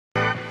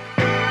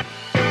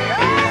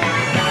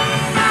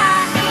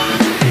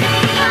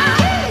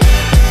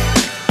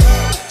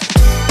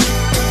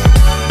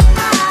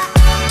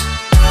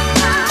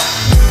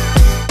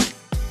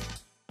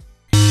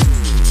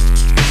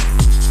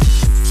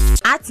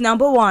At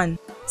number 1,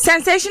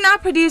 sensational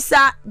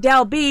producer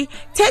Del B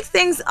takes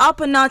things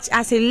up a notch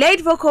as he laid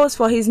vocals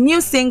for his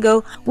new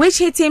single, which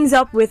he teams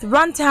up with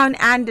Runtown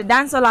and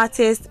dancehall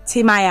artist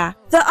TIMAYA.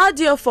 The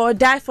audio for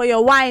Die For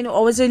Yuh Whine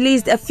was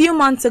released a few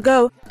months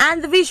ago,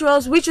 and the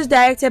visuals, which was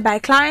directed by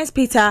Clarence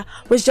Peter,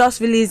 was just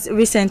released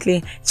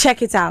recently.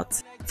 Check it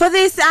out. For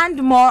this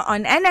and more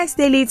on NX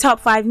Daily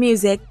Top 5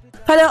 Music,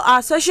 follow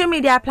our social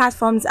media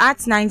platforms at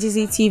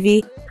Nigezie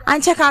TV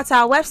and check out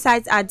our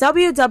website at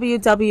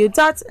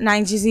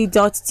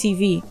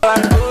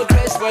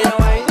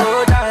www.nigezie.tv.